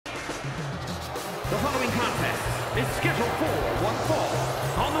The following contest is scheduled for one fall.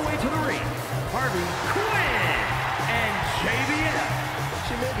 On the way to the ring, Harley Quinn and JBL.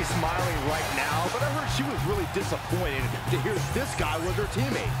 She may be smiling right now, but I heard she was really disappointed to hear this guy was her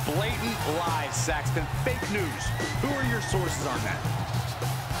teammate. Blatant lies, Saxton. Fake news. Who are your sources on that?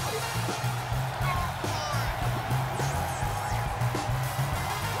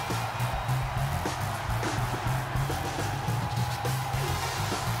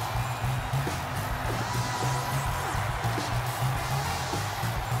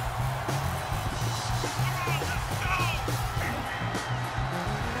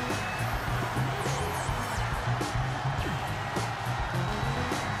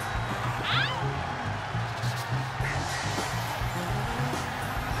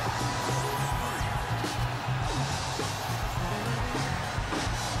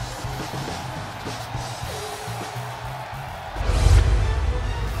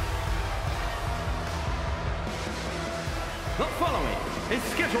 The following is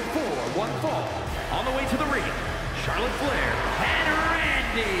scheduled for one fall. On the way to the ring, Charlotte Flair and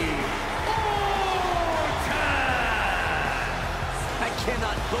Randy Orton. I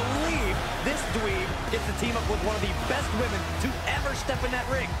cannot believe this dweeb gets to team up with one of the best women to ever step in that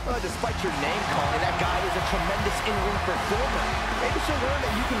ring. Despite your name calling, that guy is a tremendous in-ring performer. Maybe she'll learn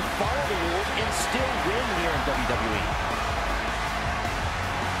that you can follow the rules and still win here in WWE.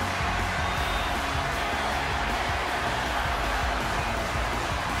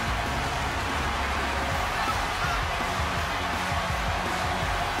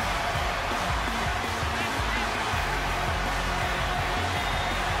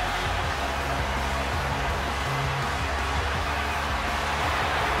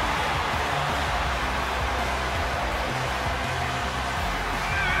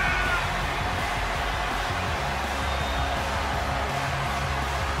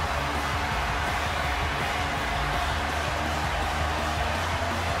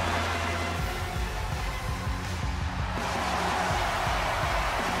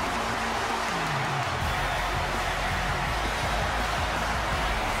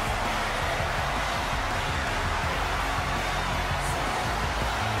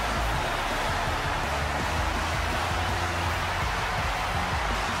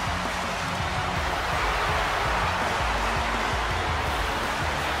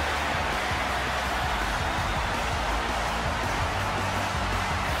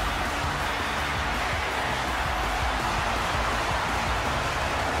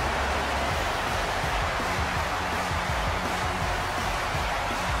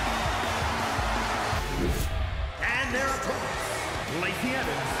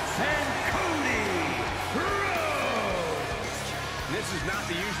 This is not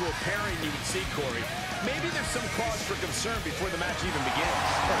the usual pairing you would see, Corey. Maybe there's some cause for concern before the match even begins.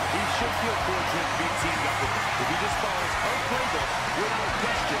 He should feel fortunate to be teamed up with him. If he just follows her playbook, without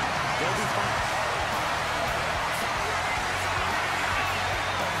question, they'll be fine.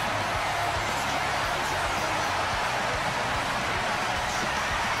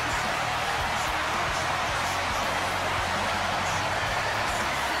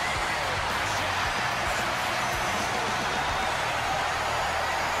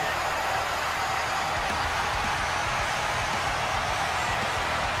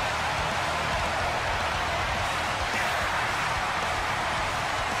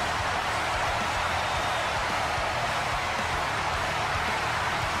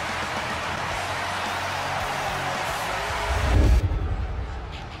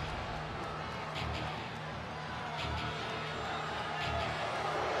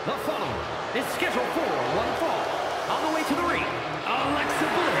 The following is scheduled for one fall. On the way to the ring, Alexa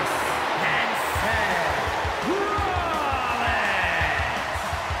Bliss and Seth Rollins.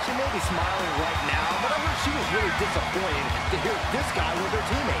 She may be smiling right now, but I heard she was really disappointed to hear this guy was her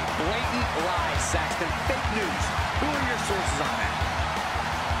teammate. Blatant lies, Saxton. Fake news. Who are your sources on that?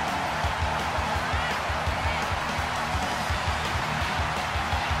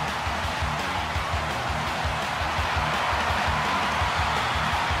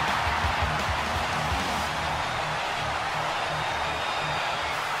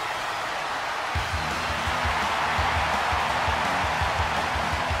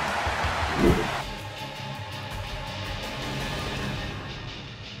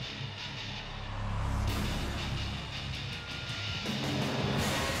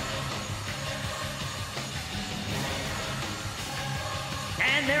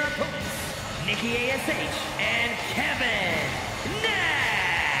 And their opponents, Nikki A.S.H. and Kevin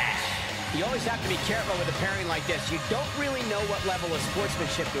Nash. You always have to be careful with a pairing like this. You don't really know what level of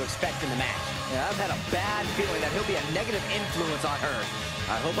sportsmanship to expect in the match. Yeah, I've had a bad feeling that he'll be a negative influence on her.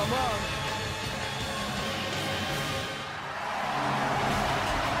 I hope I'm wrong.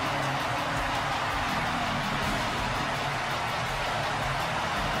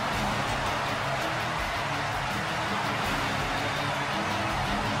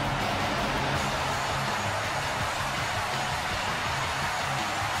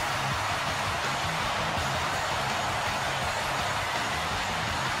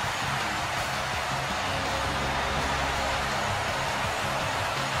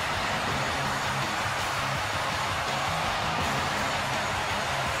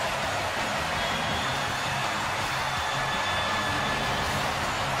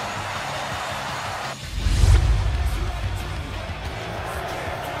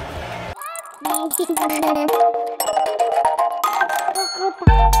 Opa.